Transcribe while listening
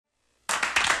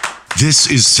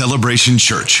This is Celebration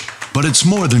Church, but it's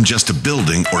more than just a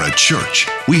building or a church.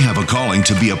 We have a calling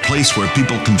to be a place where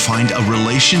people can find a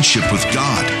relationship with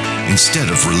God instead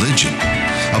of religion.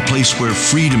 A place where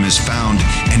freedom is found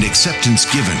and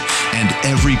acceptance given, and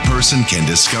every person can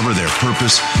discover their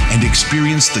purpose and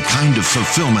experience the kind of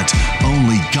fulfillment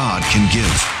only God can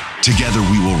give. Together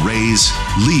we will raise,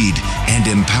 lead, and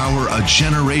empower a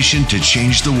generation to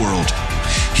change the world.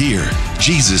 Here,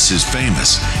 Jesus is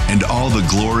famous, and all the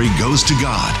glory goes to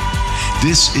God.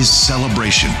 This is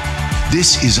celebration.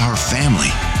 This is our family.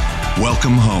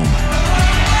 Welcome home.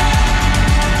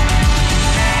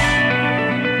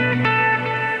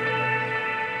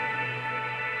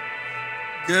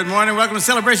 Good morning. Welcome to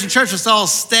Celebration Church. Let's all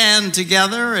stand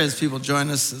together as people join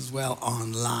us as well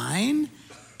online.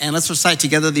 And let's recite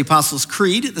together the Apostles'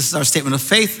 Creed. This is our statement of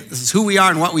faith. This is who we are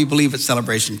and what we believe at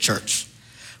Celebration Church.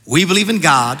 We believe in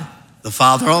God, the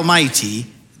Father Almighty,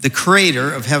 the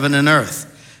creator of heaven and earth.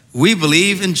 We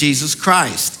believe in Jesus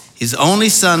Christ, his only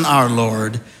Son, our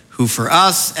Lord, who for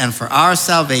us and for our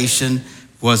salvation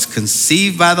was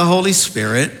conceived by the Holy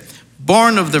Spirit,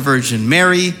 born of the Virgin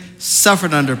Mary,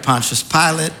 suffered under Pontius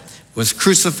Pilate, was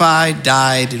crucified,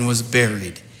 died, and was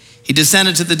buried. He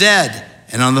descended to the dead,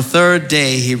 and on the third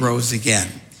day he rose again.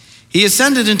 He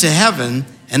ascended into heaven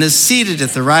and is seated at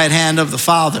the right hand of the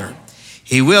Father.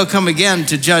 He will come again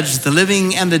to judge the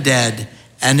living and the dead,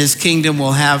 and his kingdom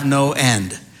will have no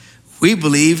end. We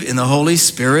believe in the Holy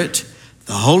Spirit,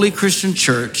 the holy Christian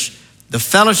church, the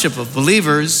fellowship of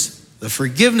believers, the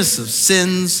forgiveness of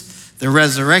sins, the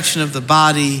resurrection of the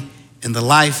body, and the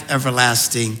life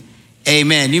everlasting.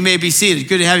 Amen. You may be seated.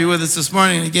 Good to have you with us this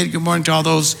morning. And again, good morning to all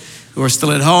those who are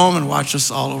still at home and watch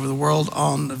us all over the world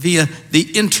via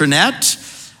the internet.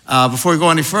 Before we go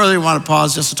any further, we want to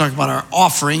pause just to talk about our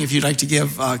offering. If you'd like to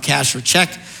give cash or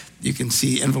check, you can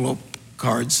see envelope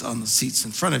cards on the seats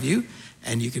in front of you,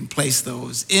 and you can place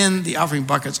those in the offering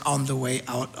buckets on the way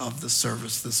out of the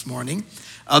service this morning.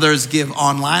 Others give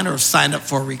online or have signed up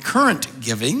for recurrent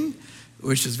giving,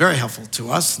 which is very helpful to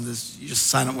us. And this, you just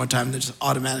sign up one time, and it just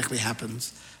automatically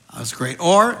happens. It's great.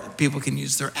 Or people can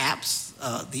use their apps,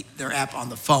 their app on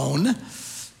the phone,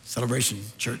 Celebration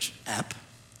Church app.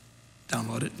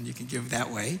 Download it, and you can give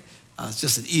that way. It's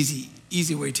just an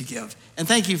easy way to give. And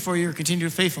thank you for your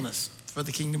continued faithfulness for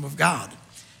the kingdom of God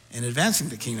and advancing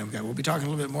the kingdom of God. We'll be talking a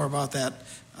little bit more about that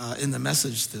in the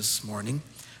message this morning.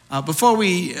 Before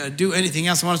we do anything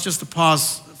else, I want us just to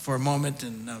pause for a moment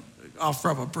and offer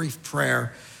up a brief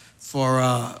prayer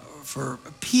for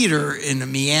Peter in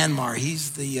Myanmar.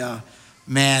 He's the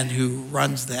man who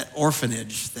runs that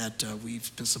orphanage that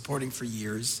we've been supporting for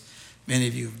years. Many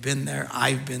of you have been there.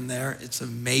 I've been there. It's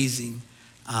amazing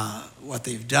what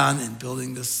they've done in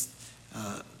building this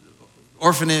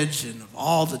orphanage, and of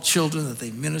all the children that they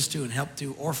minister to and help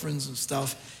to, orphans and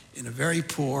stuff, in a very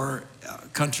poor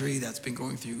country that's been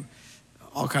going through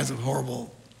all kinds of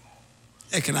horrible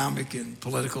economic and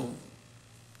political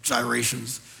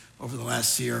gyrations over the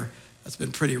last year. That's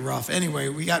been pretty rough. Anyway,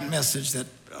 we got a message that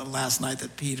last night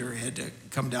that Peter had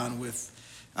come down with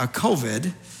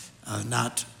COVID.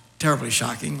 Not terribly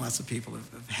shocking. Lots of people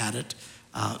have had it.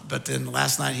 But then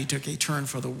last night he took a turn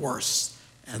for the worse,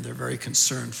 and they're very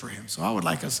concerned for him. So I would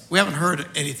like us, we haven't heard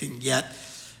anything yet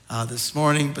this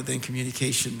morning, but then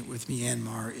communication with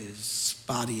Myanmar is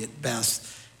spotty at best.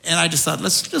 And I just thought,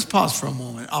 let's just pause for a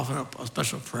moment, offer up a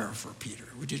special prayer for Peter.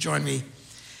 Would you join me?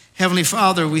 Heavenly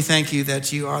Father, we thank you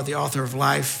that you are the author of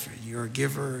life, and you're a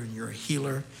giver, and you're a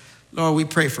healer. Lord, we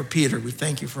pray for Peter. We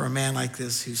thank you for a man like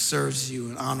this who serves you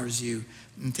and honors you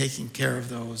in taking care of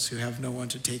those who have no one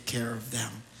to take care of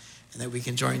them, and that we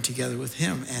can join together with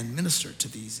him and minister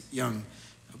to these young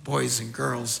boys and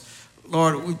girls.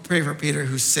 Lord, we pray for Peter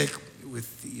who's sick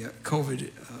with the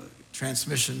COVID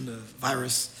transmission, the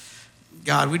virus.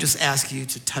 God, we just ask you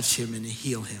to touch him and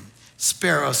heal him.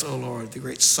 Spare us, O Lord, the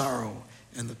great sorrow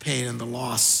and the pain and the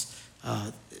loss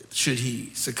should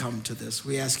he succumb to this.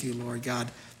 We ask you, Lord God,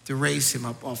 to raise him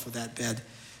up off of that bed.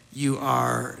 You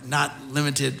are not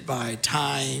limited by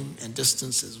time and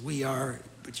distance as we are,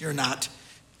 but you're not.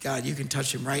 God, you can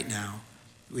touch him right now.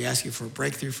 We ask you for a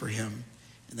breakthrough for him,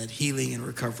 and that healing and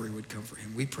recovery would come for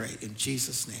him. We pray in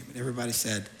Jesus' name. And everybody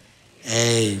said,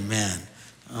 amen.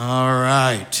 All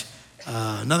right.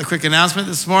 Another quick announcement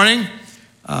this morning.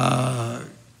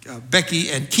 Becky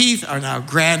and Keith are now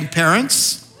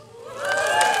grandparents.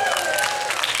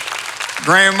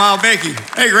 Grandma Becky.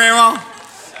 Hey, Grandma.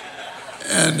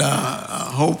 And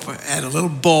Hope had a little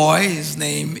boy. His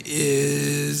name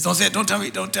is, don't say it, don't tell me,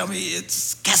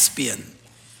 it's Caspian.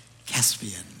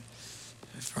 Caspian.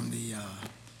 From the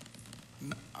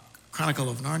Chronicles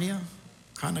of Narnia.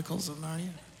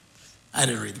 I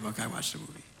didn't read the book, I watched the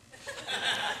movie.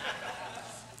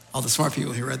 All the smart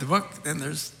people who read the book, then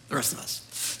there's the rest of us.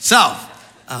 So,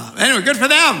 anyway, good for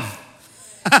them.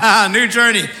 New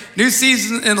journey, new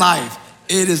season in life.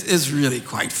 It's really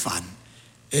quite fun.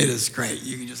 It is great.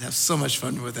 You can just have so much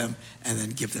fun with them and then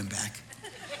give them back.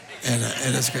 And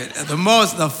it's great.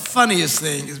 The funniest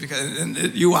thing is because, and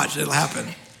you watch it, it'll happen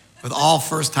with all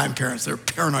first-time parents. They're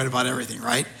paranoid about everything,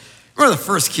 right? Remember the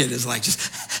first kid is like just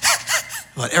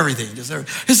about everything. Is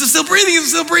it still breathing? Is it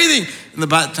still breathing? And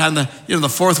by the time the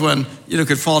fourth one,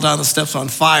 could fall down the steps on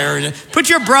fire. And put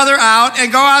your brother out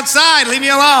and go outside. Leave me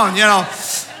alone,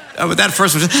 But that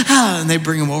first one, and they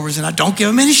bring him over and say, don't give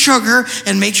him any sugar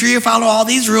and make sure you follow all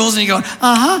these rules. And you go,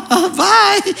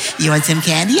 bye. You want some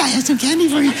candy? I have some candy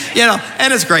for you.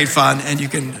 And it's great fun. And you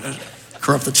can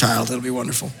corrupt the child. It'll be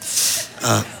wonderful.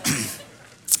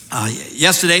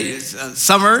 Yesterday,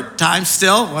 summertime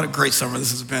still. What a great summer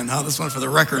this has been, huh? This one for the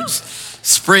records.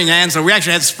 Spring, and so we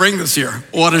actually had spring this year.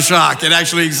 What a shock. It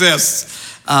actually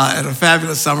exists. And a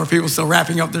fabulous summer. People still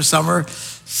wrapping up their summer.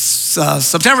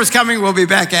 September's coming, we'll be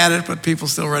back at it, but people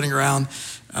still running around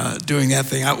doing that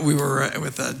thing. We were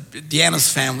with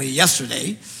Deanna's family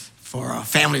yesterday for a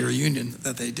family reunion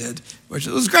that they did, which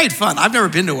was great fun. I've never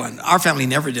been to one. Our family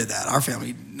never did that. Our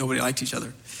family, nobody liked each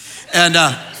other. And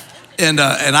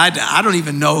I don't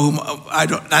even know I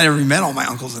never met all my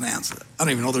uncles and aunts. I don't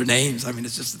even know their names. I mean,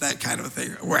 it's just that kind of a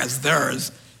thing. Whereas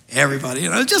theirs, everybody,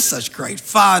 it's just such great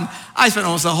fun. I spent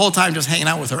almost the whole time just hanging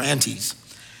out with her aunties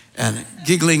and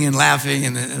giggling and laughing.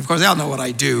 And of course, they all know what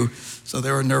I do. So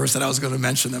they were nervous that I was going to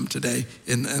mention them today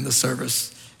in the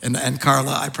service. And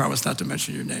Carla, I promised not to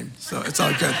mention your name. So it's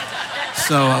all good.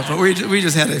 So, but we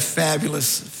just had a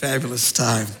fabulous, fabulous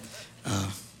time.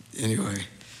 Anyway,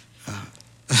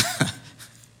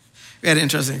 we had an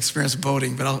interesting experience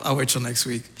boating, but I'll wait till next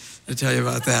week to tell you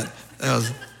about that.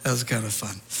 That was kind of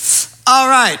fun. All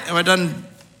right, am I done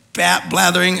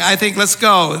blathering? I think let's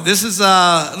go. This is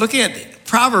looking at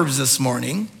Proverbs this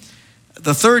morning,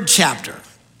 the 3rd chapter.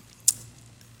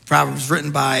 Proverbs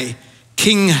written by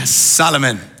King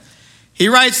Solomon. He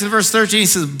writes in verse 13, he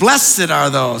says, blessed are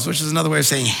those, which is another way of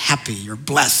saying happy. You're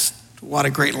blessed. What a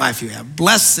great life you have.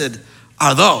 Blessed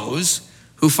are those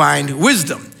who find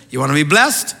wisdom. You want to be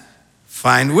blessed?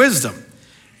 Find wisdom.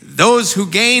 Those who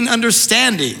gain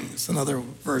understanding, it's another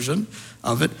version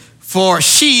of it, for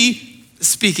she,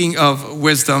 speaking of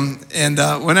wisdom, and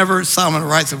whenever Solomon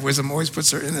writes of wisdom, always puts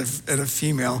her in a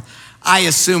female. I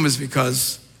assume is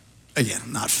because, again,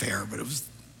 not fair, but it was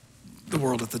the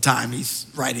world at the time. He's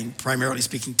writing primarily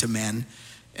speaking to men,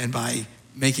 and by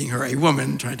making her a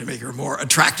woman, trying to make her more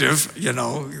attractive,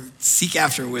 seek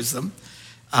after wisdom.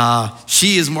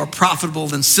 She is more profitable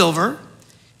than silver,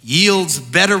 yields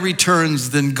better returns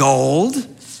than gold.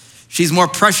 She's more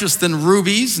precious than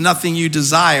rubies. Nothing you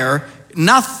desire,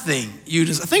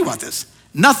 think about this.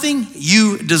 Nothing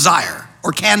you desire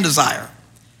or can desire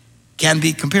can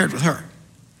be compared with her.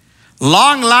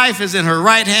 Long life is in her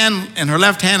right hand, and her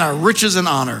left hand are riches and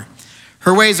honor.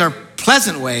 Her ways are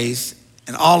pleasant ways,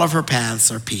 and all of her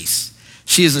paths are peace.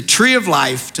 She is a tree of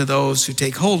life to those who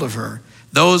take hold of her.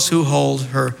 Those who hold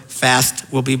her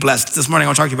fast will be blessed. This morning I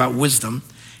want to talk to you about wisdom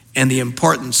and the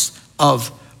importance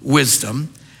of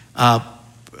wisdom.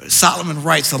 Solomon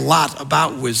writes a lot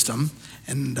about wisdom,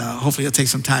 and hopefully you'll take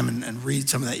some time and read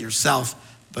some of that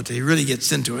yourself, but he really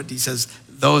gets into it. He says,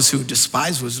 those who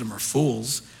despise wisdom are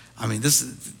fools. I mean, this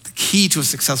is the key to a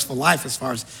successful life as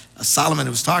far as Solomon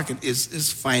was talking,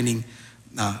 is finding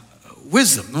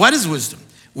wisdom. What is wisdom?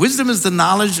 Wisdom is the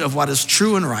knowledge of what is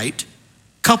true and right,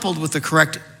 coupled with the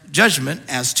correct judgment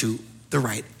as to the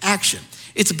right action.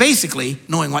 It's basically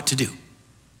knowing what to do.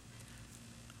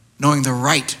 Knowing the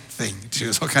right thing to do.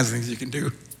 There's all kinds of things you can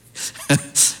do.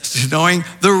 Knowing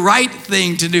the right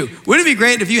thing to do. Wouldn't it be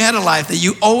great if you had a life that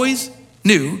you always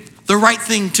knew the right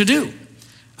thing to do?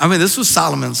 I mean, this was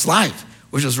Solomon's life,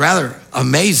 which was rather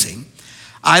amazing.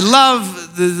 I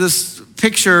love this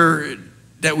picture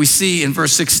that we see in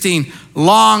verse 16.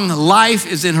 Long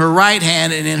life is in her right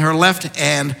hand, and in her left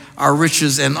hand are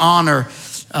riches and honor.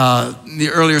 In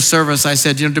the earlier service, I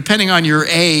said, depending on your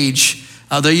age,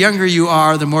 the younger you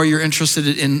are, the more you're interested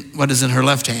in what is in her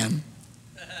left hand.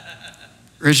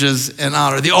 Riches and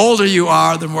honor. The older you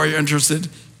are, the more you're interested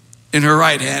in her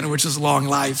right hand, which is long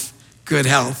life, good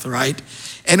health, right?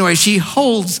 Anyway, she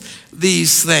holds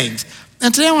these things.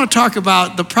 And today I want to talk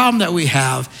about the problem that we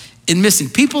have in missing.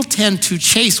 People tend to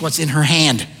chase what's in her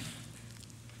hand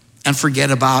and forget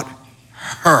about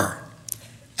her.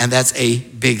 And that's a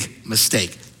big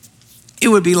mistake. It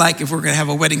would be like if we're going to have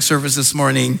a wedding service this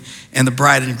morning and the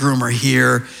bride and groom are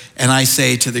here, and I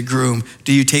say to the groom,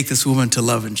 do you take this woman to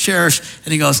love and cherish?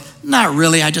 And he goes, not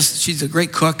really. She's a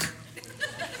great cook.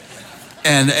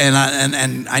 And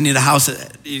I need a house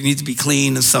that needs to be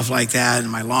clean and stuff like that,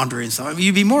 and my laundry and stuff. I mean,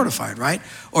 you'd be mortified, right?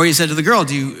 Or you said to the girl,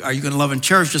 are you going to love and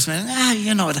cherish this man?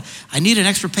 I need an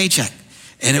extra paycheck,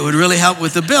 and it would really help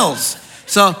with the bills.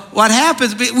 So what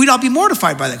happens, we'd all be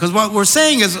mortified by that, because what we're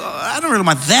saying is, I don't really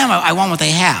want them, I want what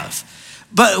they have.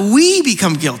 But we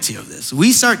become guilty of this.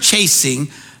 We start chasing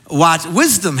what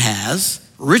wisdom has,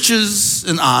 riches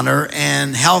and honor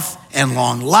and health and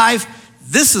long life.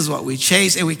 This is what we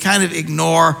chase, and we kind of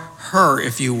ignore her,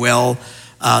 if you will,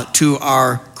 to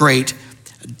our great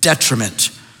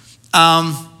detriment.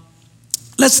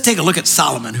 Let's take a look at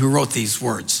Solomon, who wrote these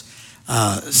words.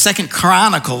 2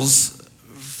 Chronicles,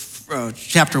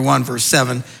 chapter 1, verse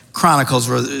 7, Chronicles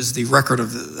is the record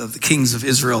of the kings of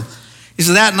Israel. He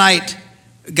said, that night,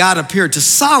 God appeared to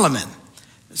Solomon.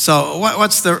 So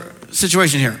what's the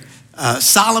situation here?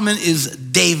 Solomon is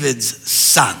David's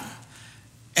son.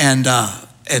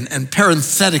 And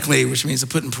parenthetically, which means to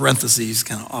put in parentheses,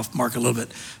 kind of off mark a little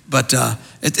bit, but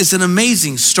it's an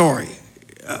amazing story.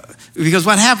 Because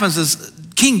what happens is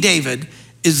King David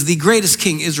is the greatest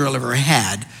king Israel ever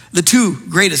had. The two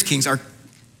greatest kings are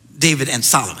David and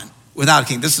Solomon. Without a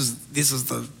king, this is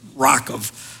the rock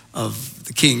of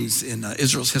the kings in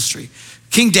Israel's history.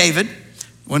 King David,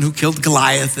 one who killed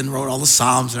Goliath and wrote all the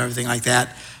Psalms and everything like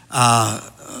that,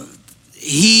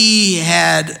 he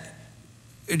had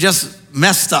just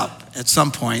messed up at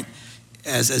some point.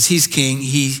 As he's king,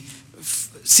 he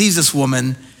sees this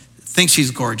woman, thinks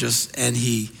she's gorgeous, and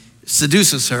he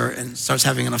seduces her and starts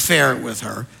having an affair with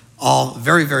her. All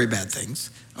very, very bad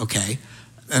things, okay?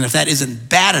 And if that isn't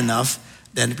bad enough,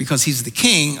 then because he's the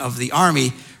king of the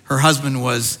army, her husband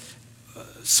was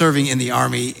serving in the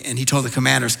army, and he told the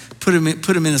commanders, put him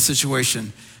in a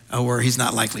situation where he's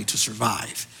not likely to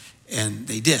survive. And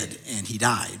they did, and he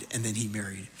died, and then he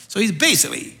married. So he's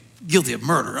basically guilty of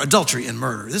murder, adultery and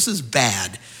murder. This is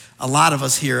bad. A lot of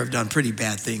us here have done pretty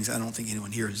bad things. I don't think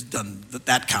anyone here has done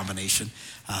that combination,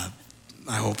 I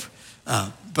hope.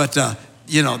 But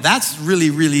that's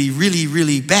really, really, really,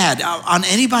 really bad on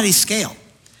anybody's scale.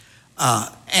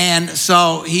 And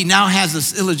so he now has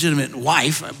this illegitimate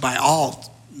wife by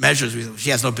all measures. She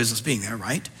has no business being there,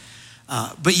 right?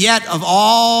 But yet of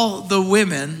all the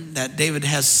women that David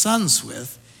has sons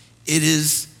with, it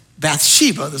is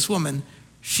Bathsheba, this woman,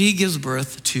 she gives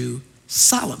birth to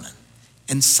Solomon.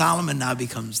 And Solomon now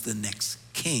becomes the next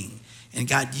king. And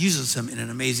God uses him in an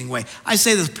amazing way. I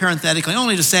say this parenthetically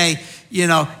only to say,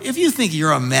 if you think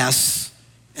you're a mess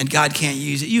and God can't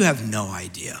use it, you have no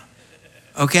idea,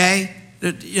 okay?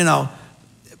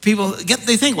 People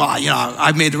they think, well,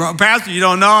 I've made the wrong, Pastor, you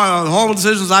don't know the horrible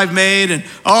decisions I've made and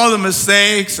all the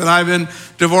mistakes, and I've been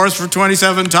divorced for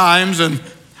 27 times, and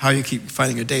how you keep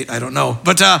finding a date, I don't know.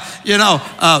 But,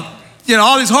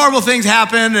 all these horrible things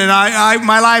happen, and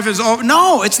my life is over.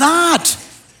 No, it's not.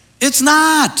 It's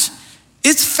not.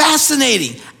 It's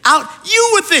fascinating. You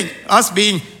would think, us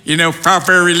being,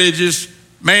 proper religious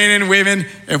men and women,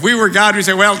 if we were God, we'd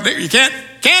say, well, you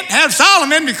can't have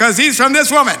Solomon because he's from this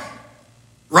woman,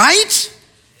 right?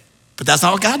 But that's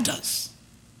not what God does.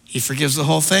 He forgives the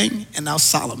whole thing, and now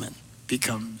Solomon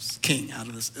becomes king out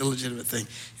of this illegitimate thing.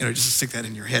 Just to stick that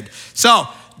in your head. So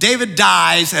David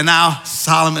dies, and now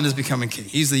Solomon is becoming king.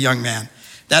 He's the young man.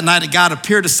 That night God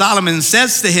appeared to Solomon and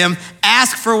says to him,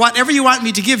 ask for whatever you want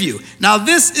me to give you. Now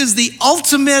this is the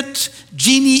ultimate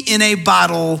genie in a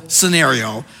bottle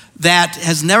scenario that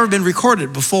has never been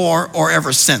recorded before or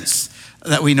ever since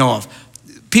that we know of.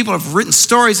 People have written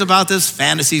stories about this,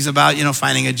 fantasies about,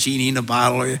 finding a genie in a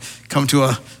bottle, or you come to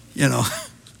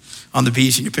on the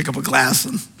beach and you pick up a glass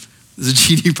and the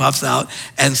genie pops out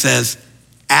and says,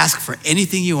 ask for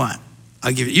anything you want.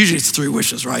 I'll give you, usually it's 3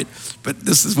 wishes, right? But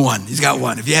this is one, he's got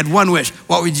one. If you had one wish,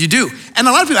 what would you do? And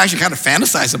a lot of people actually kind of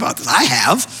fantasize about this. I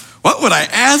have. What would I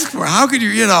ask for? How could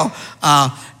you,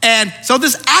 and so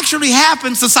this actually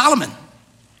happens to Solomon.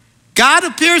 God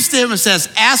appears to him and says,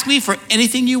 ask me for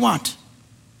anything you want.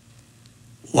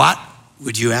 What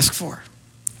would you ask for?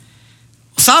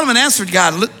 Solomon answered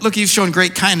God, look, you've shown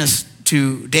great kindness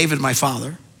to David, my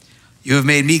father. You have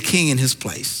made me king in his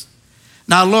place.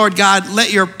 Now, Lord God,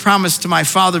 let your promise to my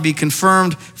father be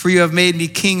confirmed, for you have made me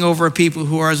king over a people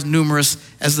who are as numerous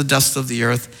as the dust of the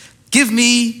earth. Give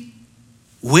me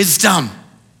wisdom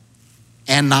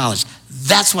and knowledge.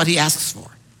 That's what he asks for.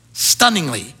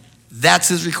 Stunningly, that's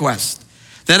his request.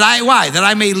 That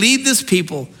I may lead this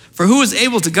people, for who is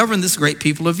able to govern this great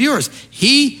people of yours?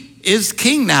 He is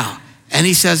king now. And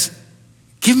he says,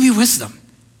 give me wisdom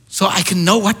so I can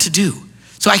know what to do,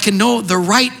 so I can know the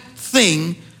right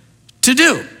thing to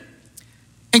do.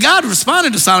 And God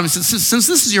responded to Solomon and said, since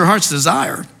this is your heart's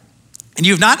desire, and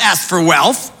you've not asked for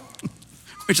wealth,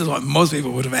 which is what most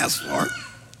people would have asked for.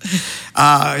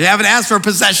 You haven't asked for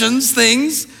possessions,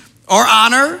 things, or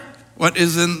honor, what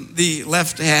is in the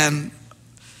left hand,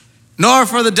 nor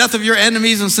for the death of your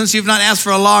enemies, and since you've not asked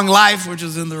for a long life, which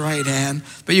is in the right hand,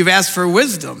 but you've asked for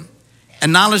wisdom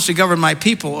and knowledge to govern my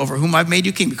people over whom I've made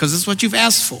you king, because this is what you've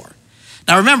asked for.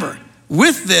 Now remember,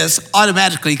 with this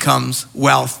automatically comes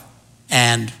wealth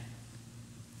and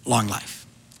long life.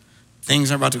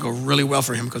 Things are about to go really well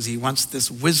for him because he wants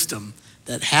this wisdom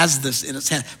that has this in its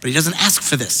hand, but he doesn't ask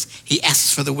for this. He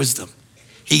asks for the wisdom.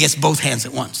 He gets both hands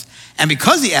at once. And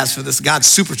because he asked for this, God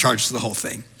supercharges the whole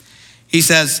thing. He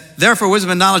says, therefore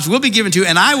wisdom and knowledge will be given to you,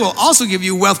 and I will also give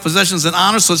you wealth, possessions, and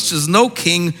honor, such as no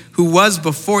king who was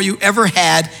before you ever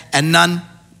had, and none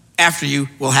after you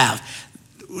will have.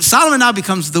 Solomon now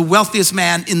becomes the wealthiest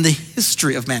man in the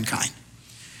history of mankind.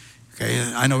 Okay,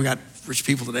 I know we got rich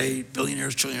people today,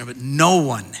 billionaires, trillionaires, but no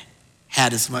one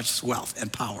had as much wealth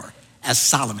and power as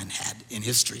Solomon had in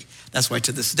history. That's why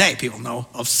to this day people know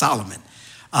of Solomon.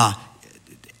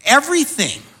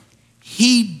 Everything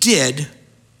he did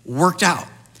worked out.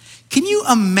 Can you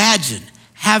imagine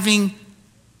having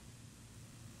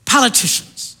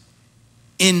politicians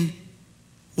in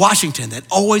Washington that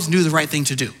always knew the right thing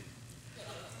to do?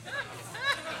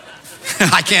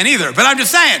 I can't either, but I'm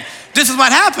just saying, this is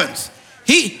what happens.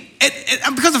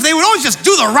 Because if they would always just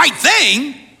do the right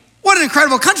thing, what an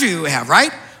incredible country we would have,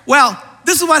 right? Well,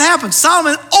 this is what happened.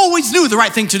 Solomon always knew the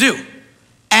right thing to do,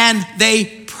 and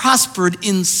they prospered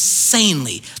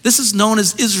insanely. This is known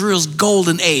as Israel's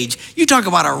golden age. You talk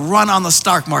about a run on the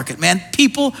stock market, man.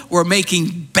 People were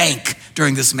making bank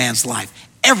during this man's life.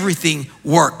 Everything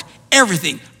worked.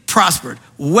 Everything prospered.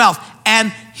 Wealth.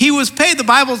 And he was paid, the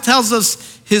Bible tells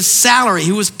us his salary,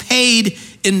 he was paid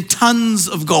in tons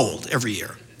of gold every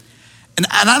year. And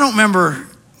I don't remember,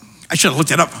 I should have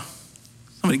looked it up.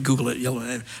 Somebody Google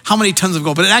it, how many tons of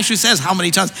gold, but it actually says how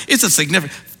many tons. It's a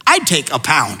significant, I'd take a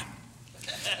pound.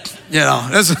 You know,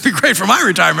 this would be great for my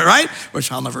retirement, right?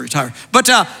 Which I'll never retire. But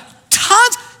tons?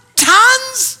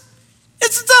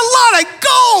 It's a lot of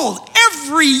gold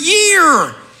every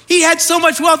year. He had so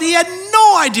much wealth, he had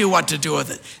no idea what to do with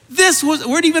it.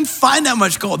 Where'd he even find that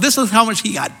much gold? This is how much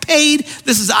he got paid.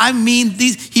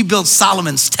 He built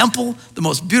Solomon's temple, the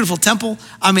most beautiful temple.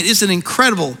 I mean, it's an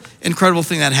incredible, incredible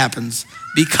thing that happens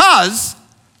because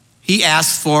he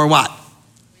asked for what?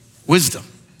 Wisdom.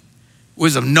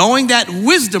 Wisdom, knowing that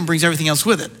wisdom brings everything else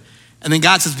with it. And then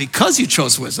God says, because you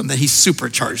chose wisdom, that he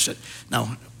supercharged it.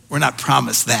 Now, we're not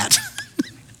promised that.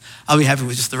 I'll be happy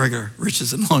with just the regular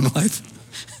riches and long life.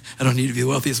 I don't need to be the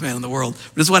wealthiest man in the world.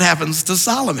 But this is what happens to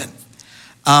Solomon.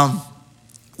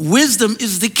 Wisdom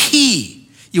is the key.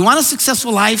 You want a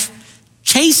successful life?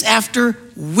 Chase after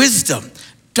wisdom.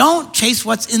 Don't chase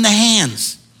what's in the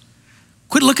hands.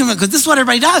 Quit looking at it, because this is what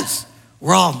everybody does.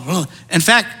 In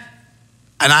fact,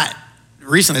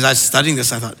 recently as I was studying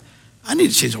this, I thought, I need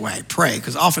to change the way I pray,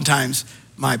 because oftentimes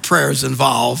my prayers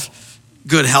involve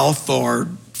good health or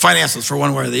finances for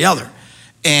one way or the other.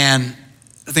 And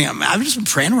I think I've just been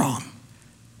praying wrong.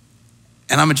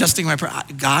 And I'm adjusting my prayer.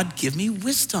 God, give me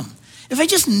wisdom. If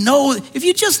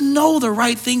you just know the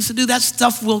right things to do, that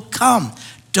stuff will come.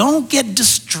 Don't get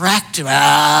distracted,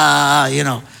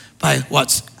 by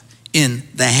what's in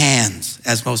the hands,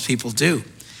 as most people do.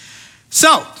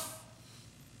 So,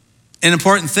 an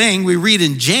important thing we read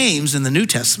in James in the New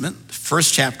Testament,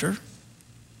 first chapter,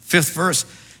 5th verse,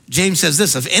 James says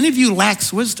this, if any of you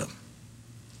lacks wisdom,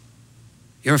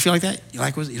 you ever feel like that? You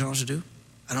lack wisdom? You don't know what to do?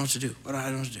 I don't know what to do. What do I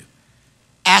know what to do?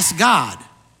 Ask God,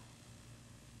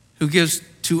 who gives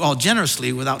to all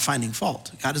generously without finding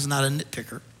fault. God is not a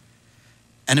nitpicker,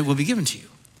 and it will be given to you.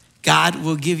 God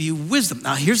will give you wisdom.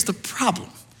 Now, here's the problem.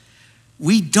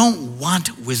 We don't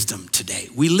want wisdom today.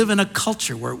 We live in a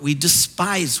culture where we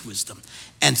despise wisdom.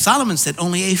 And Solomon said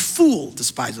only a fool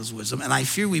despises wisdom, and I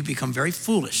fear we've become very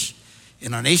foolish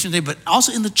in our nation today, but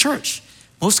also in the church.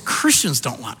 Most Christians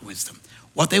don't want wisdom.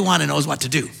 What they want to know is what to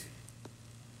do.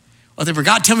 Well, they for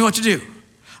God, tell me what to do.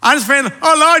 I just pray,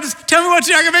 oh Lord, just tell me what to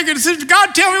do. I can make a decision.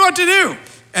 God, tell me what to do.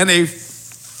 And they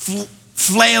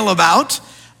flail about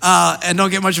and don't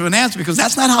get much of an answer, because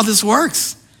that's not how this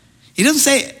works. He doesn't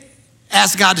say,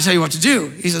 ask God to tell you what to do.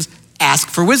 He says, ask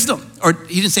for wisdom. Or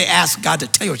he didn't say, ask God to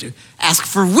tell you what to do. Ask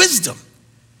for wisdom.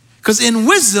 Because in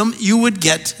wisdom, you would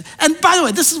get, and by the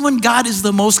way, this is when God is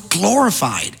the most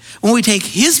glorified, when we take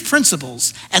his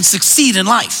principles and succeed in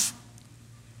life.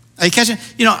 Are you catching?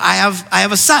 I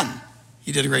have a son.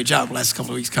 he did a great job the last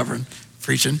couple of weeks covering,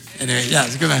 preaching. Anyway, yeah,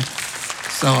 it's a good man.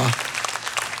 So,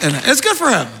 and it's good for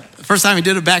him. The first time he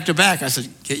did it back to back, I said,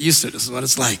 get used to it. This is what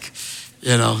it's like,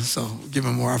 so give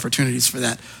him more opportunities for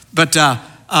that. But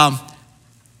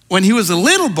when he was a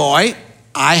little boy,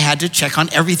 I had to check on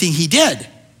everything he did.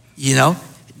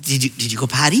 Did you go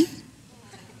potty?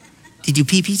 Did you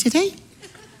pee today?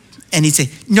 And he'd say,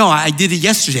 no, I did it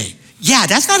yesterday. Yeah,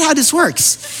 that's not how this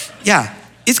works. Yeah,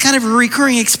 it's kind of a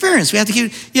recurring experience. We have to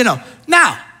keep,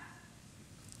 Now,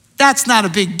 that's not a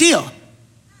big deal.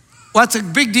 What's a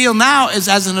big deal now is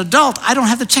as an adult, I don't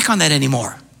have to check on that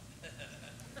anymore.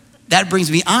 That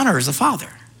brings me honor as a father,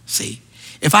 see?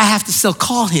 If I have to still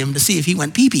call him to see if he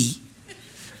went pee-pee,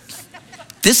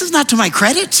 this is not to my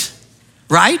credit,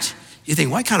 right? You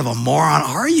think, what kind of a moron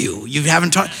are you? You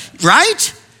haven't taught,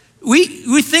 right?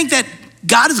 We think that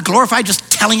God is glorified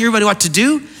just telling everybody what to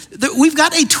do. We've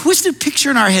got a twisted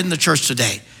picture in our head in the church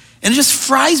today. And it just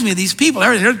fries me, these people.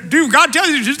 Everything, do God tells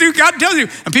you, just do God tells you.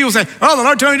 And people say, oh, the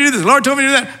Lord told me to do this, the Lord told me to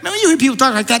do that. Man, when you hear people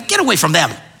talk like that, get away from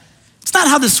them. It's not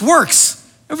how this works.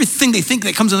 Everything they think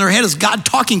that comes in their head is God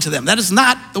talking to them. That is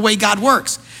not the way God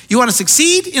works. You want to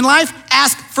succeed in life?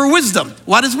 Ask for wisdom.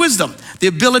 What is wisdom? The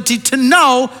ability to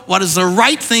know what is the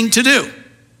right thing to do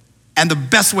and the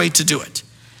best way to do it.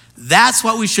 That's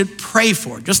what we should pray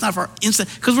for, just not for instant,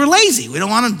 because we're lazy. We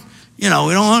don't want to, I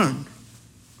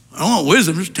don't want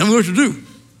wisdom, just tell me what to do.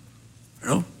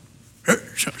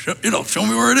 Show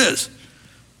me where it is.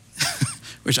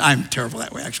 Which I'm terrible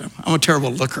that way, actually. I'm a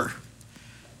terrible looker.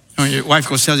 When your wife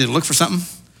goes tells you to look for something,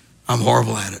 I'm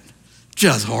horrible at it.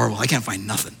 Just horrible. I can't find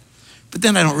nothing. But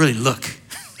then I don't really look.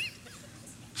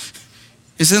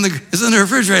 It's in the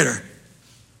refrigerator.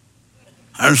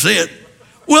 I don't see it.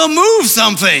 Well, move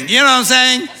something. You know what I'm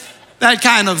saying? That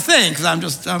kind of thing,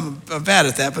 because I'm bad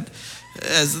at that. But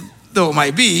as though it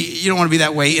might be, you don't want to be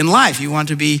that way in life. You want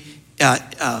to be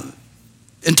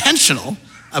intentional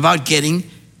about getting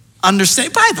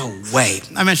understanding. By the way,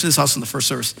 I mentioned this also in the first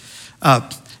service.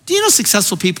 Do you know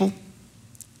successful people?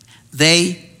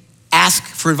 They ask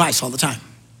for advice all the time.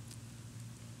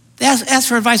 They ask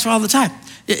for advice all the time.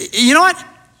 You know what?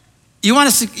 You want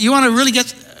to really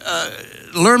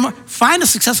learn more? Find a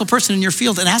successful person in your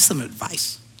field and ask them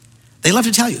advice. They love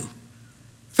to tell you.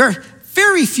 Very,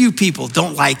 very few people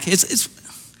don't like, it's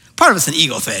part of it's an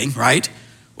ego thing, right?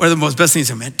 One of the most best things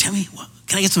are, man, tell me,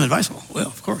 can I get some advice? Well,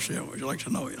 of course, yeah, would you like to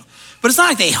know? But it's not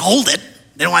like they hold it.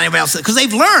 They don't want anybody else, because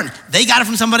they've learned. They got it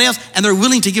from somebody else, and they're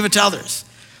willing to give it to others.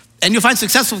 And you'll find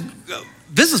successful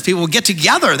business people will get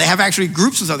together. They have actually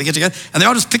groups and stuff. They get together, and they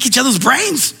all just pick each other's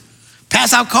brains,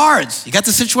 pass out cards. You got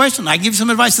the situation. I give you some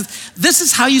advice. This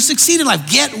is how you succeed in life.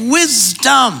 Get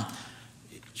wisdom.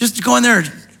 Just go in there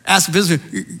and ask a business,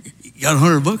 you got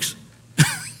 $100?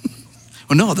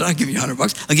 Well, no, they're not giving you $100.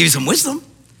 I'll give you some wisdom,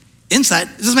 insight.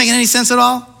 Is this making any sense at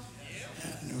all?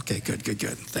 Yeah. Okay, good.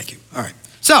 Thank you. All right.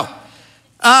 So,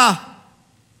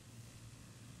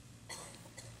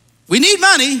 we need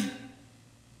money,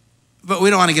 but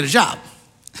we don't want to get a job.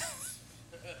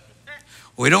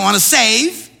 We don't want to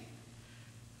save.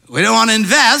 We don't want to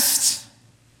invest,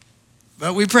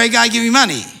 but we pray God give me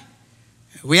money.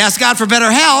 We ask God for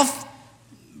better health,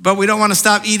 but we don't want to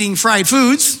stop eating fried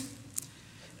foods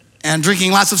and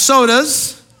drinking lots of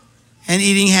sodas and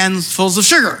eating handfuls of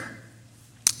sugar.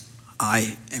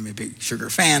 I am a big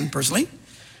sugar fan personally,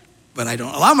 but I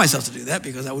don't allow myself to do that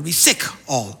because I would be sick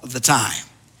all of the time.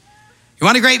 You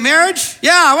want a great marriage?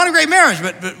 Yeah, I want a great marriage,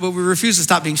 but we refuse to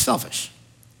stop being selfish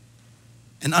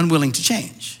and unwilling to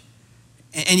change.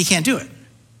 And you can't do it.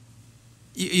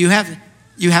 You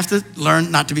have to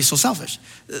learn not to be so selfish.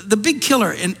 The big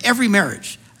killer in every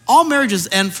marriage, all marriages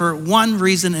end for one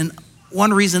reason and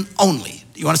one reason only.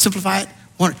 You want to simplify it?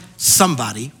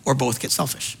 Somebody or both get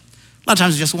selfish. A lot of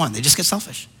times it's just one. They just get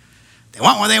selfish. They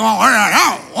want what they want.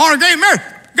 I want a great marriage.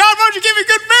 God, why don't you give me a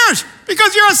good marriage?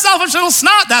 Because you're a selfish little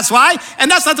snot, that's why. And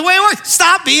that's not the way it works.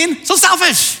 Stop being so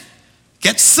selfish.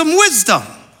 Get some wisdom,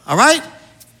 all right?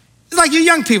 It's like you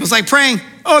young people. It's like praying,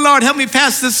 oh, Lord, help me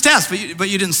pass this test, but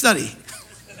you didn't study.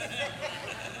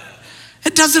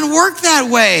 It doesn't work that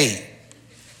way.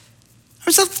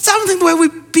 I don't think the way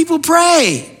people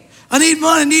pray. I need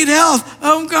money, I need health.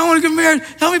 I want to get married.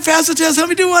 Help me pass the test. Help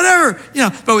me do whatever.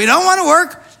 But we don't want to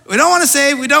work. We don't want to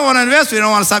save. We don't want to invest. We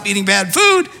don't want to stop eating bad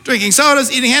food, drinking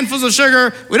sodas, eating handfuls of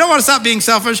sugar. We don't want to stop being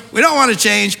selfish. We don't want to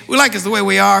change. We like us the way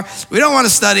we are. We don't want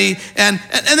to study. And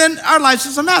then our life's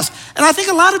just a mess. And I think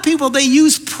a lot of people, they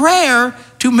use prayer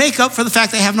to make up for the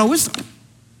fact they have no wisdom.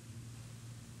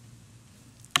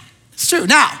 It's true.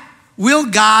 Now, will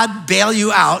God bail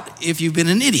you out if you've been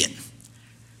an idiot?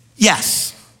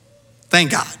 Yes.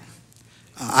 Thank God.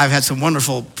 I've had some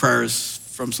wonderful prayers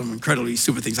from some incredibly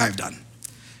stupid things I've done.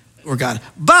 Or God.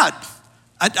 But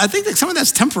I think that some of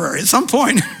that's temporary. At some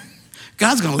point,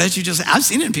 God's going to let you just, I've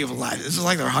seen it in people's lives. It's just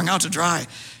like they're hung out to dry.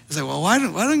 It's like, well, why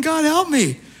didn't God help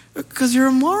me? Because you're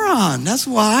a moron. That's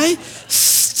why.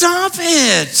 Stop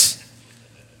it.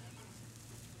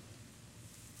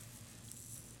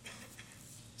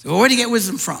 So where do you get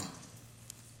wisdom from?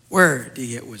 Where do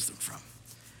you get wisdom from?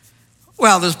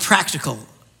 Well, there's practical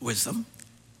wisdom,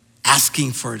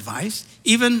 asking for advice,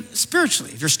 even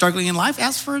spiritually. If you're struggling in life,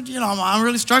 ask for, I'm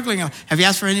really struggling. Have you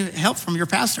asked for any help from your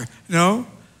pastor? No?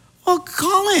 Well,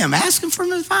 call him, ask him for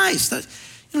advice.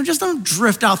 Just don't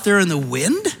drift out there in the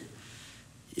wind,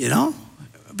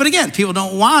 But again, people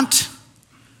don't want,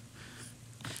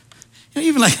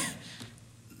 even like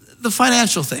the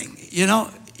financial thing, You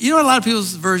know what a lot of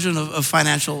people's version of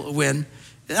financial win,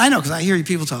 I know because I hear you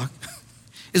people talk,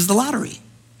 is the lottery.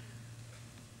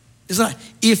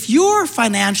 If your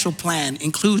financial plan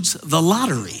includes the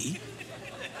lottery,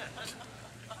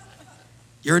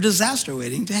 you're a disaster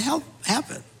waiting to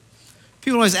happen.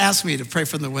 People always ask me to pray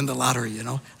for them to win the lottery,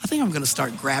 I think I'm going to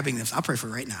start grabbing this. I'll pray for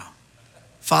it right now.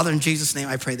 Father, in Jesus' name,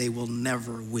 I pray they will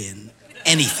never win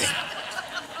anything.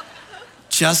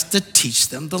 Just to teach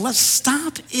them to let's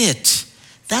stop it.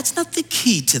 That's not the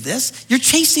key to this. You're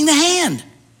chasing the hand.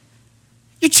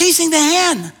 You're chasing the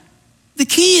hand. The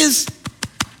key is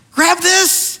grab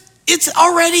this. It's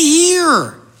already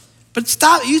here. But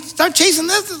stop. You start chasing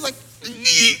this. It's like,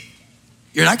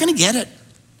 you're not going to get it.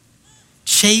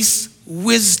 Chase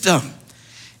wisdom.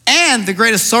 And the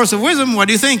greatest source of wisdom, what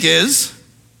do you think is?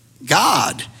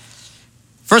 God.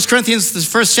 1 Corinthians, the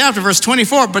first chapter, verse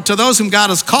 24, but to those whom God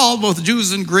has called, both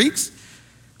Jews and Greeks,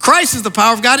 Christ is the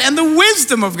power of God and the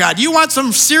wisdom of God. You want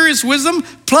some serious wisdom?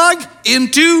 Plug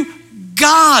into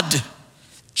God.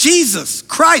 Jesus,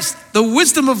 Christ, the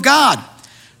wisdom of God.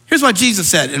 Here's what Jesus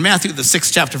said in Matthew, the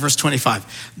 6th chapter, verse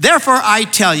 25. Therefore, I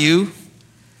tell you,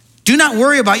 do not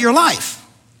worry about your life.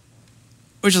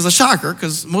 Which is a shocker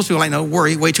because most people I know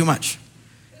worry way too much.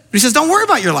 But he says, don't worry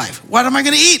about your life. What am I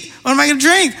going to eat? What am I going to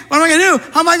drink? What am I going to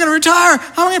do? How am I going to retire?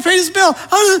 How am I going to pay this bill?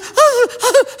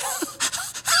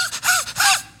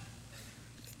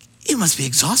 It must be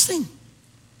exhausting.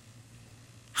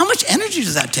 How much energy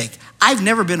does that take? I've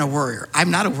never been a worrier.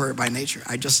 I'm not a worrier by nature.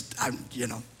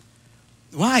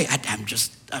 Why?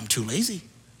 I'm too lazy.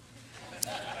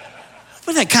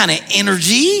 With that kind of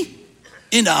energy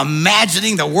into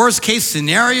imagining the worst case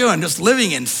scenario and just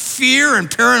living in fear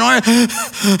and paranoia.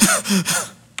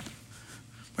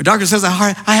 My doctor says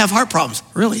I have heart problems.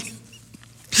 Really?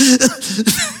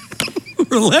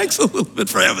 Relax a little bit,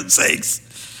 for heaven's sakes.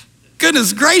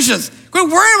 Goodness gracious. Quit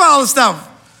worrying about all this stuff.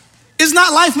 Is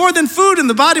not life more than food and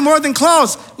the body more than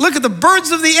clothes? Look at the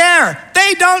birds of the air.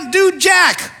 They don't do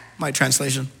jack. My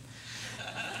translation.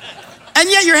 And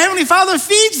yet your heavenly Father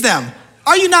feeds them.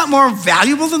 Are you not more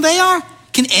valuable than they are?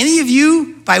 Can any of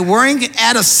you, by worrying,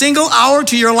 add a single hour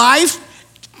to your life?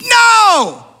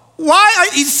 No!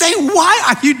 He's saying, why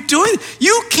are you doing it?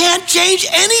 You can't change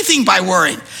anything by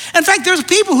worrying. In fact, there's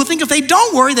people who think if they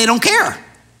don't worry, they don't care.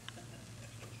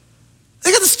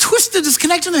 They got this twisted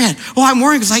disconnect in their head. Oh, I'm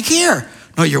worrying because I care.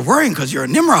 No, you're worrying because you're a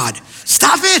Nimrod.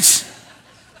 Stop it.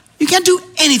 You can't do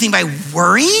anything by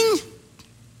worrying.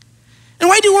 And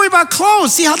why do you worry about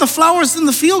clothes? See how the flowers in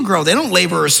the field grow. They don't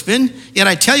labor or spin. Yet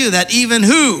I tell you that even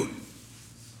who?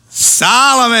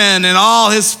 Solomon in all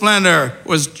his splendor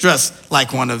was dressed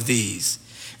like one of these.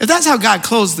 If that's how God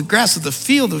clothes the grass of the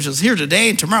field, which is here today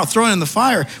and tomorrow thrown in the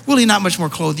fire, will he not much more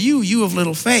clothe you, you of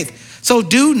little faith? So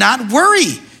do not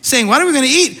worry, saying, what are we going to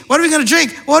eat? What are we going to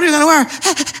drink? What are we going to wear?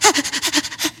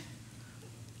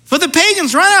 For the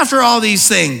pagans run after all these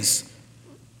things.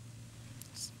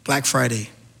 Black Friday.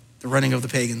 The running of the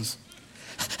pagans.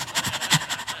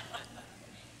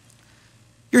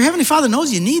 Your heavenly Father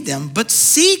knows you need them, but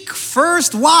seek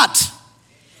first what?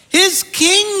 His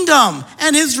kingdom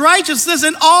and his righteousness,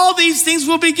 and all these things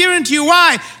will be given to you.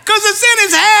 Why? Because it's in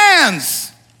his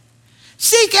hands.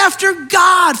 Seek after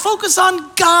God. Focus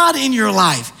on God in your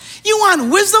life. You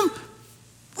want wisdom?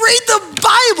 Read the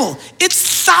Bible.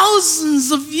 It's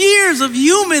thousands of years of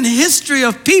human history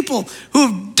of people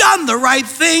who've done the right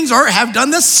things or have done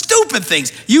the stupid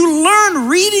things. You learn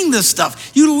reading this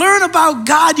stuff. You learn about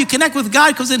God. You connect with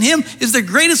God because in him is the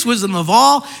greatest wisdom of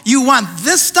all. You want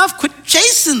this stuff? Quit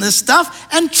chasing this stuff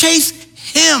and chase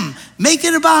him. Make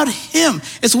it about him.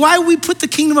 It's why we put the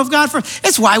kingdom of God first.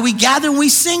 It's why we gather and we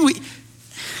sing.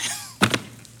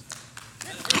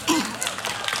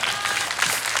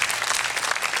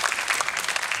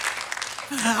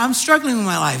 I'm struggling with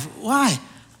my life. Why?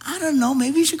 I don't know,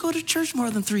 maybe you should go to church more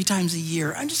than 3 times a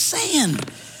year. I'm just saying.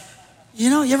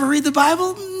 You ever read the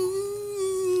Bible?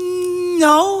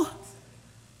 No.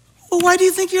 Well, why do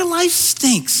you think your life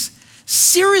stinks?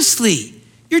 Seriously,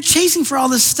 you're chasing for all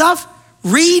this stuff.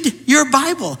 Read your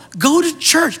Bible. Go to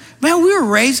church. Man, we were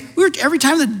raised, every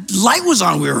time the light was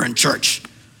on, we were in church.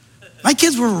 My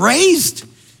kids were raised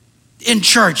in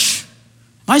church.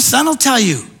 My son will tell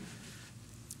you.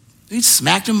 We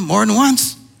smacked them more than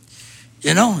once.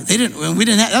 We didn't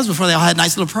have, that was before they all had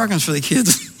nice little programs for the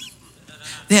kids.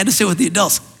 They had to sit with the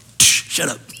adults. Shut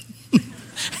up.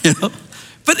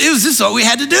 But it was just what we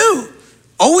had to do.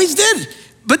 Always did.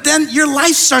 But then your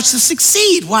life starts to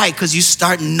succeed. Why? Because you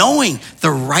start knowing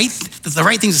the right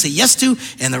things to say yes to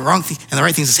and the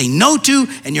right things to say no to,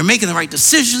 and you're making the right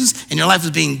decisions, and your life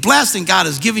is being blessed, and God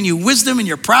has given you wisdom, and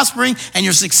you're prospering, and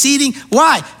you're succeeding.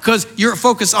 Why? Because you're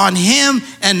focused on Him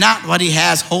and not what He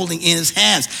has holding in His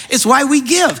hands. It's why we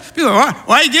give. People are,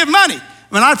 why do you give money?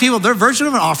 A lot of people, their version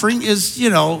of an offering is,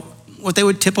 what they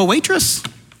would tip a waitress.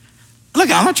 Look,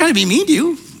 I'm not trying to be mean to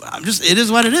you. It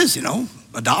is what it is,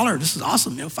 $1, this is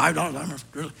awesome,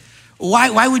 $5.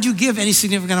 Why would you give any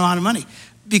significant amount of money?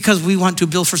 Because we want to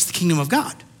build first the kingdom of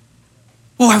God.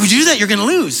 Well, why would you do that? You're gonna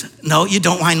lose. No, you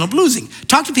don't wind up losing.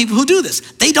 Talk to people who do this.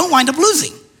 They don't wind up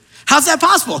losing. How's that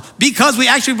possible? Because we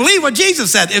actually believe what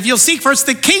Jesus said. If you'll seek first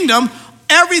the kingdom,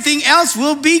 everything else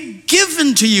will be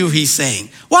given to you, He's saying.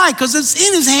 Why? Because it's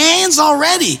in His hands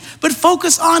already. But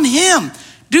focus on Him.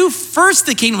 Do first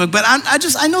the kingdom of God.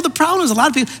 But I know the problem is a lot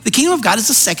of people, the kingdom of God is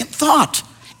a second thought.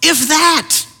 If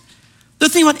that. They're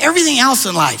thinking about everything else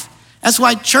in life. That's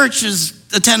why churches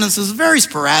attendance is very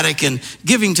sporadic, and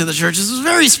giving to the churches is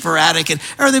very sporadic and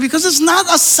everything, because it's not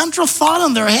a central thought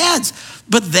in their heads.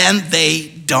 But then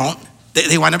they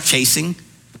wind up chasing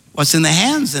what's in the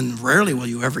hands, and rarely will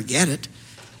you ever get it.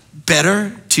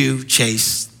 Better to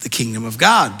chase the kingdom of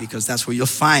God, because that's where you'll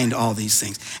find all these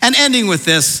things. And ending with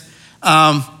this,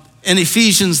 in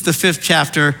Ephesians, the 5th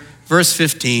chapter, verse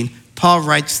 15, Paul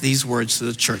writes these words to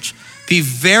the church. Be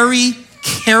very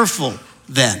careful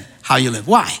then how you live.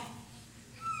 Why?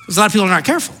 Because a lot of people are not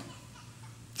careful.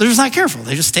 They're just not careful.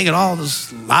 They just take it all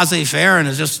as laissez-faire, and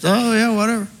it's just, oh yeah,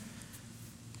 whatever.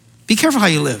 Be careful how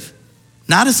you live.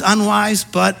 Not as unwise,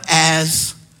 but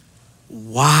as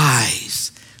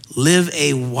wise. Live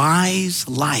a wise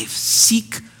life.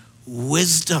 Seek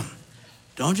wisdom.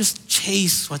 Don't just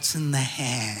chase what's in the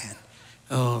hand.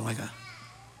 Oh, like a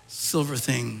silver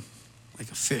thing,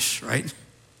 like a fish, right?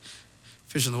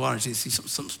 Fish in the water, you see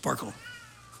something sparkle.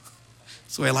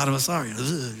 That's the way a lot of us are.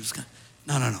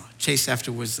 No. Chase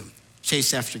after wisdom.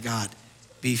 Chase after God.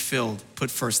 Be filled. Put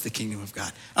first the kingdom of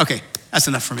God. Okay, that's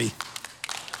enough for me.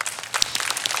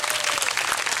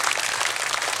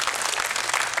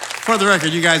 For the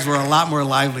record, you guys were a lot more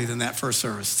lively than that first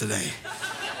service today.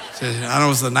 I don't know, it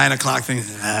was the 9 o'clock thing. You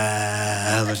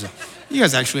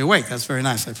guys are actually awake. That's very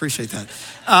nice. I appreciate that.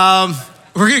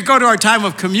 We're going to go to our time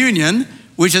of communion,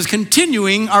 which is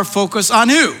continuing our focus on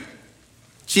who?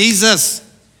 Jesus.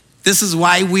 This is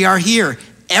why we are here.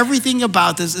 Everything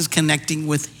about this is connecting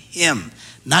with Him,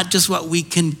 not just what we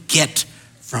can get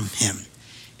from Him.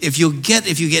 If you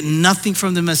get nothing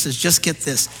from the message, just get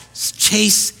this.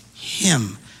 Chase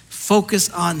Him. Focus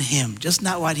on Him, just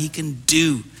not what He can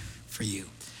do for you.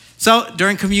 So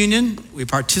during communion, we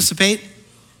participate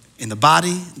in the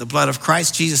body, the blood of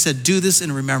Christ. Jesus said, do this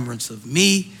in remembrance of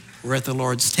me. We're at the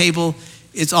Lord's table.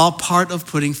 It's all part of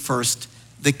putting first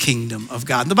the kingdom of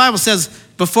God. And the Bible says,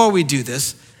 before we do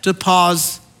this, to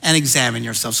pause and examine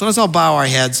yourself. So let's all bow our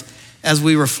heads as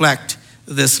we reflect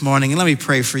this morning. And let me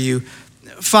pray for you.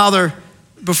 Father,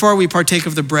 before we partake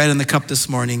of the bread and the cup this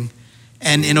morning,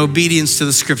 and in obedience to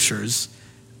the scriptures,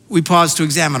 we pause to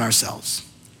examine ourselves.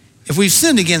 If we've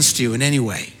sinned against you in any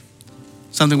way,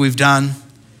 something we've done,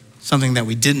 something that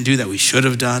we didn't do that we should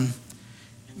have done,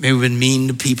 maybe we've been mean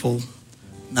to people,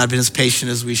 not been as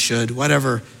patient as we should,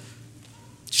 whatever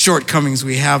shortcomings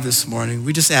we have this morning,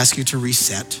 we just ask you to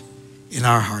reset in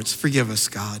our hearts. Forgive us,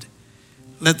 God.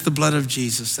 Let the blood of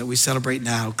Jesus that we celebrate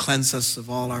now cleanse us of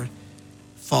all our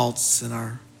faults and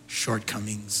our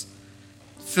shortcomings.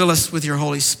 Fill us with your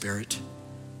Holy Spirit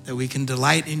that we can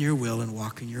delight in your will and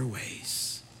walk in your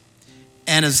ways.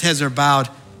 And as heads are bowed,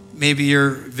 maybe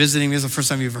you're visiting me. This is the first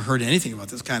time you've ever heard anything about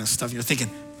this kind of stuff. You're thinking,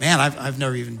 man, I've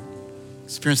never even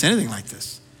experienced anything like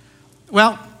this.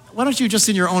 Well, why don't you just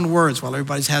in your own words, while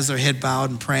everybody has their head bowed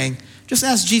and praying, just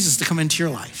ask Jesus to come into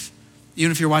your life.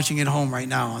 Even if you're watching at home right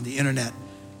now on the internet,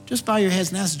 just bow your heads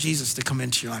and ask Jesus to come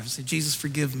into your life and say, Jesus,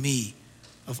 forgive me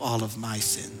of all of my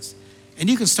sins. And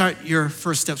you can start your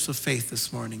first steps of faith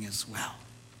this morning as well.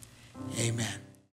 Amen.